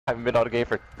haven't been out of game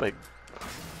for like.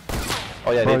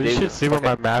 Oh yeah, Bro, they you should see where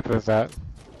my map is at.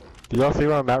 Do y'all see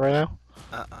where I'm at right now?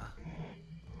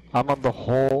 I'm on the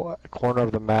whole corner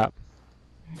of the map.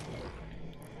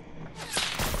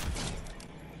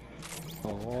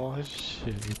 Oh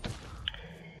shit.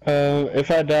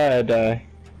 If I die, I die.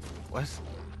 What?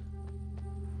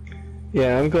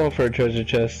 Yeah, I'm going for a treasure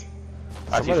chest.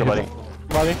 I see somebody.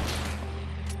 Somebody?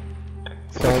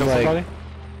 So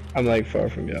I'm like far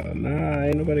from y'all. Nah,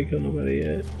 ain't nobody killed nobody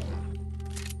yet.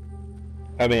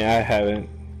 I mean, I haven't.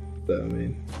 So,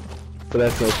 but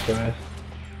that's no surprise.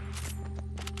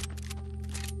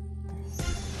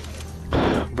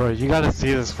 Bro, you gotta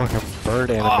see this fucking bird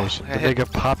animation. The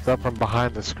nigga popped up from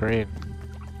behind the screen.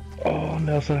 Oh,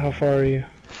 Nelson, how far are you?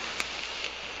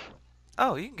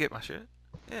 Oh, you can get my shit.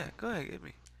 Yeah, go ahead, get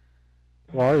me.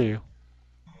 Where are you?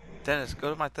 Dennis, go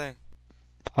to my thing.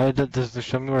 Oh, does it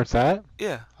show me where it's at?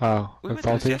 Yeah. Oh, we it's went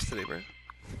all through this yesterday, bro.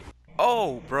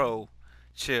 Oh, bro.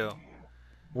 Chill.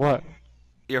 What?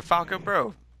 You're a Falcon,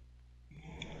 bro.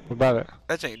 What about it?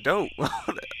 That ain't dope.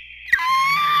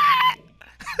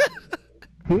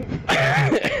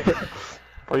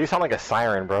 Bro, you sound like a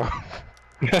siren, bro.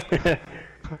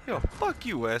 Yo, fuck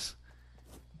you, Wes.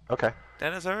 Okay.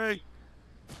 Dennis, alright.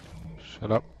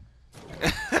 Shut up.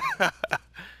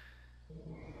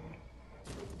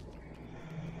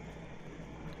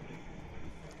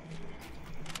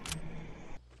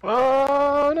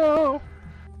 Oh no!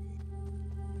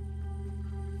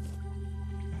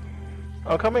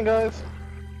 I'm coming, guys.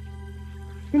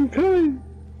 I'm coming.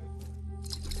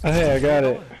 Oh, hey, I got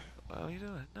it. What are you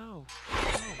doing? No.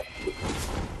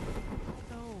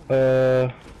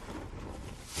 No.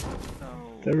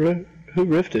 Who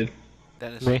rifted?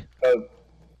 Dennis. Me.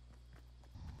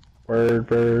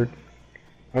 Bird.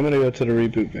 I'm gonna go to the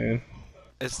reboot, man.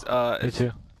 It's Me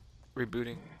too.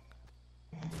 rebooting.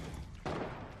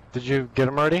 Did you get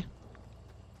him already?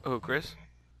 Oh, Chris?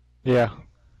 Yeah.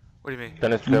 What do you mean?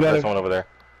 Dennis, there's someone over there.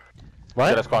 What?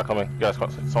 You got a squad coming.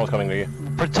 Someone's coming to you.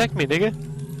 Protect me, nigga.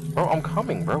 Bro, I'm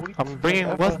coming, bro. I'm bringing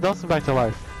Wes Nelson back to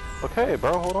life. Okay,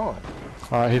 bro, hold on.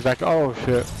 Alright, he's back. Oh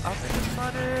shit. I'll think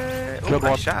about it. Good Oh,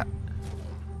 one. nice shot.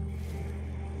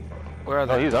 Where are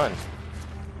No, they? he's done.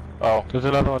 Oh. There's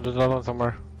another one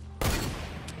somewhere.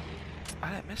 I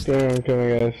didn't miss There, that. I'm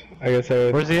coming, guys. I guess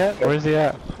I. Where's he at? Where's he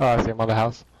at? Oh, I see him on the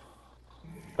house.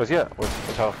 Where's he at? Which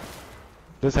house?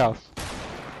 This house.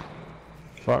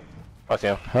 Fuck. I see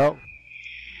him. Help.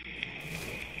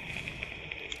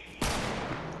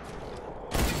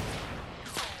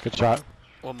 Good shot.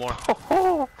 One more.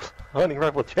 Oh, hunting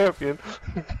rifle champion.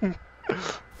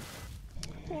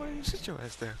 Boy, you sit your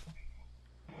ass there.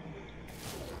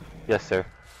 Yes, sir.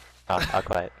 I'll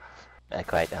quiet. I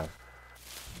quiet down.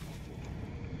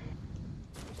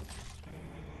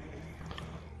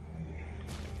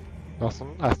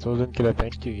 Nelson, I still didn't get a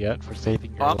thank you yet for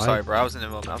saving your Oh, I'm life. sorry, bro. I was in the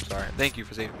moment. I'm sorry. Thank you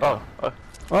for saving me.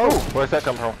 Oh, where's that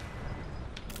come from?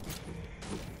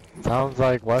 Sounds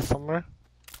like West somewhere.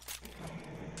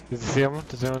 Did you see him?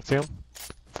 Did anyone see him?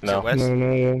 No. West?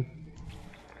 No.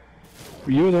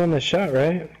 You were the one that shot,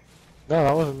 right? No,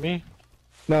 that wasn't me.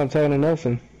 No, I'm talking to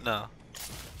Nelson. No.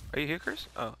 Are you here, Chris?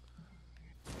 Oh.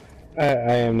 I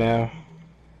am now.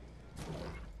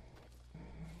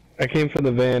 I came from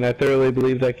the van. I thoroughly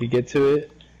believed I could get to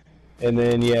it, and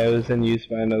then yeah, it was in use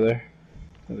by another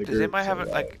Does group. anybody have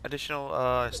like additional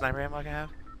sniper ammo I can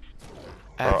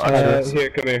have? Here,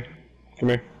 come here. Come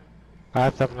here. I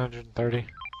have 730.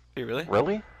 You really?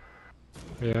 Really?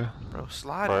 Yeah. Bro,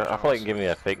 slide. Bro, I feel like you give me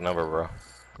a fake number, bro.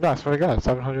 No, I swear to God,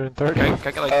 730. Can I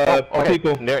get like Okay,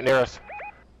 people. near us.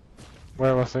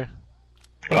 Where was he? Oh,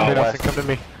 Nelson, West. come to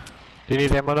me. Do you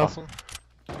need ammo, Nelson?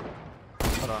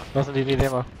 Hold on. Nelson, do you need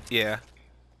ammo? Yeah.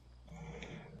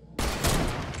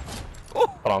 Hold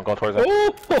on, going towards him.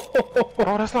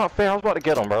 Oh, that's not fair. I was about to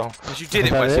get him, bro. But you did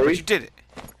it, that Wesley. it? But you did it.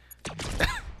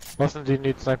 Nelson, do you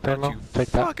need sniper ammo? You Take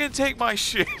that. fucking take my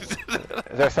shit. Is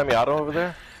there a semi-auto over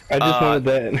there? I just wanted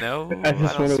that. No, I just I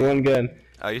don't wanted see one gun.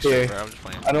 Oh, you Here. sure, bro? I'm just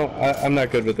playing. I'm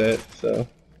not good with that, so.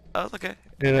 Oh, it's okay.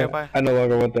 You know, Bye. I no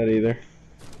longer want that either.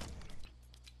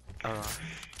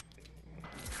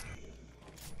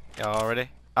 Y'all ready?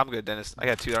 I'm good, Dennis. I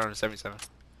got 277.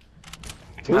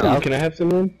 Ooh, can I have some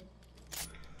room?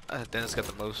 Dennis got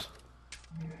the most.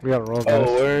 We gotta roll this.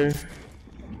 Oh, where?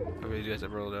 I really do have to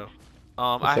roll though.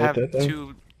 What's I have that thing?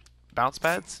 2 bounce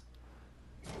pads.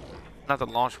 Not the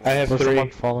launch one. I have There's 3. someone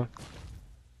falling.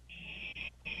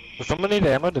 Does someone need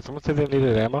ammo? Did someone say they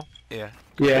needed ammo? Yeah.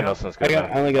 Yeah, Nelson's good, I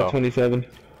only got Oh. 27.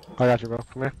 I got you, bro.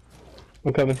 Come here.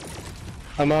 I'm coming.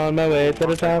 I'm on my way to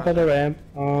the top of the ramp.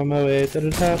 On my way to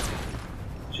the top.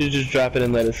 Should just drop it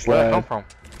and let it Where'd that come slide.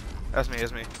 from? That's me,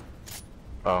 that's me.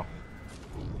 Oh.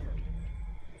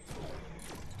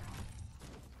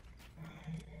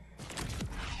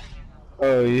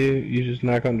 Oh, you just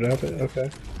not gonna drop it? Okay.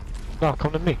 No,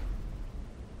 come to me.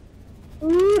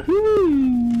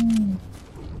 Woohoo!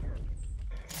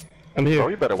 I'm here. Oh,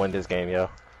 you better win this game, yo.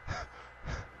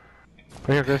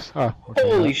 Right here, Chris. Oh, okay,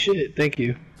 Holy shit, thank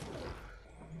you.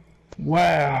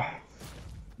 Wow.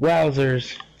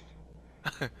 Wowzers.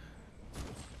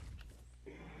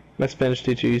 My Spanish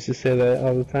teacher used to say that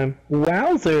all the time.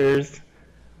 Wowzers!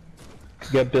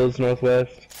 You got Bills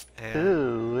Northwest. Yeah.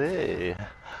 Ooh, hey.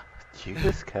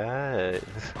 Jesus Christ.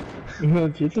 Oh,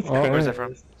 Jesus Christ. Where's that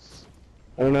from?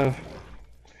 I don't know.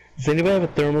 Does anybody have a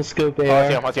thermal scope AR? Oh, I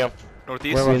see him, I see him.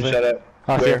 Northeast? Where was it? Shut up.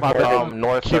 I see him. Where?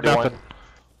 North Keep 31. nothing.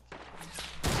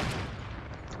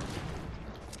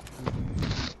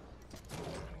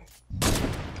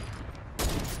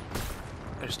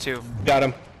 There's two. Got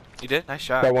him. You did? Nice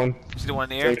shot. Got one. See the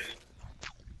one in the air? Thanks.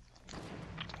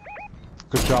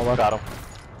 Good shot, Wes. Got him.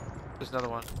 There's another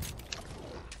one.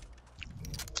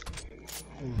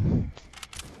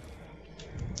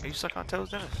 Are you stuck on toes,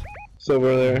 Dennis? So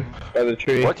we're there by the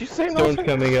tree. What'd you say, Storm's Nelson?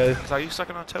 coming, guys. Are you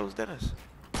sucking on toes, Dennis?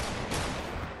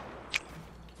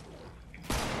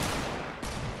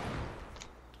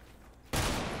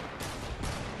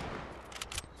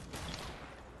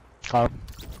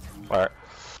 Alright.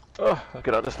 Oh, let's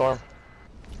get out of the storm.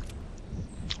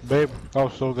 Babe, that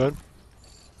was so good.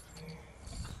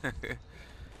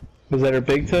 Was that her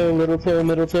big toe, little toe,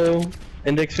 middle toe,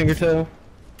 index finger toe?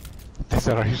 They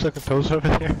said, are you sucking toes over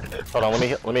there? Hold on, let me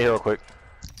heal real quick.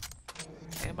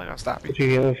 Am I gonna stop you? What you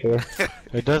healing for?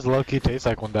 It does low-key taste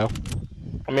like one, though.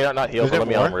 I mean, not heal, Is but there let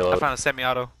me more? I reload. found a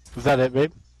semi-auto. Is that it,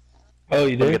 babe? Oh,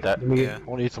 you Let me did? get that. Let me Yeah. I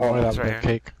want to eat some Oh, more of it's that right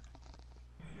cake.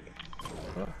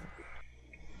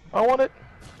 I want it.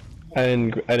 I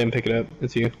didn't pick it up.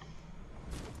 It's you.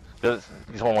 Does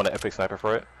you just want an epic sniper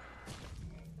for it?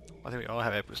 I think we all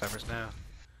have epic snipers now.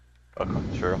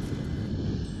 Okay, true.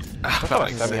 I not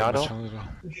like semi-auto.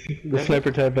 The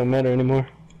sniper type don't matter anymore.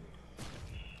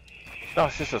 No,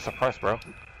 it's just a surprise, bro.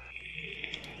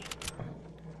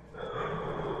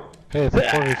 Hey, it's a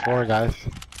 4v4, guys.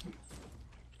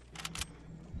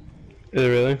 Is it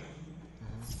really?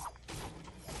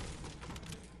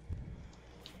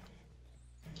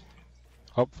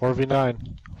 Oh, 4v9.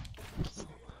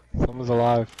 Someone's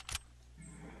alive.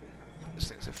 This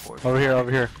thing's at 4. Over here,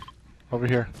 over here. Over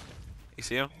here. You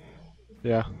see him?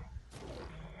 Yeah.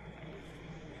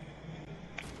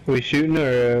 Are we shooting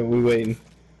or are we waiting?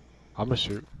 I'm gonna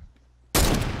shoot.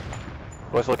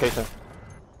 What's the location?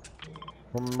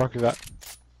 Where am I marking that?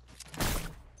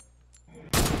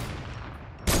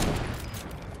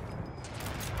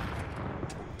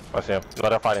 I see him. No,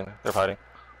 they're fighting. They're fighting.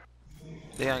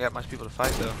 They ain't got much people to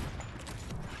fight though.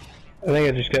 I think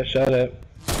I just got shot at.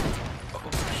 Oh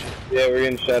shit. Yeah, we're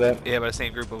getting shot at. Yeah, by the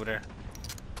same group over there.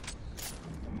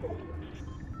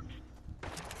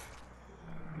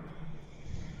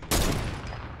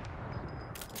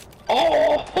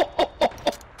 Oh!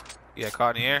 You got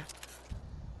caught in the air?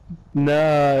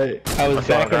 No, I was What's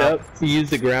on backing ground? up to use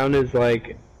the ground as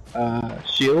like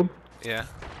shield, Yeah.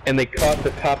 and they caught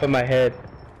the top of my head.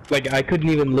 Like I couldn't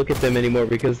even look at them anymore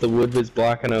because the wood was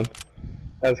blocking them.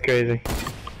 That was crazy.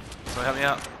 Someone help me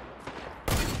out.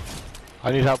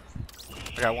 I need help.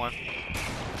 I got one.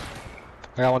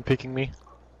 I got one peeking me.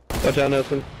 Watch out,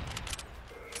 Nelson.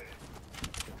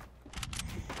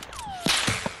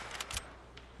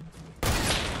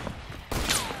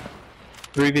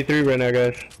 Three v three right now,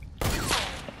 guys.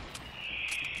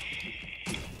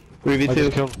 Three v I two.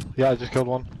 just killed. Yeah, I just killed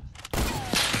one.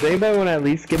 Does anybody want to at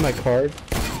least get my card?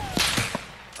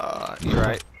 You're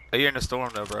right. Oh, you're in a storm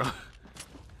though, bro.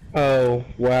 Oh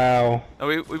wow! No,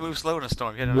 we move slow in a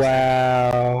storm. You gotta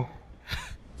understand.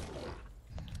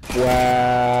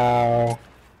 Wow! Wow!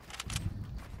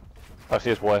 I see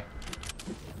his boy.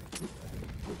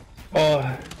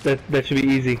 Oh, that should be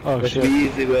easy. Oh, that shit. should be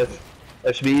easy, Wes.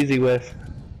 That should be easy, Wes.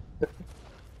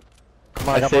 Come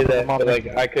on, I got say both of that, them on but me.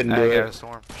 like I couldn't I do got it. a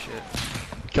storm. Shit.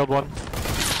 Killed one.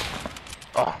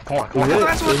 Oh, come on, come Is on. it?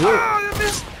 That's what. Is it? Oh, I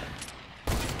missed.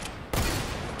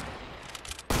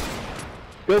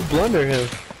 Go blunder him.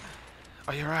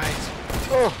 Oh, you're right.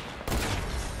 Oh.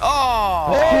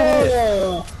 Oh!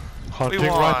 Oh! We Hunting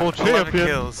won. rifle 11 champion.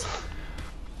 kills.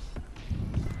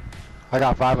 I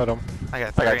got 5 of them. I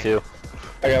got 3. I got 2.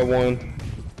 I got one.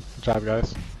 Good job,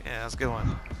 guys. Yeah, that's a good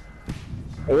one.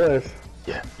 It was.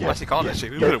 Yeah. What's he calling that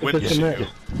shit? We Yeah, would have win it's this a shit. net.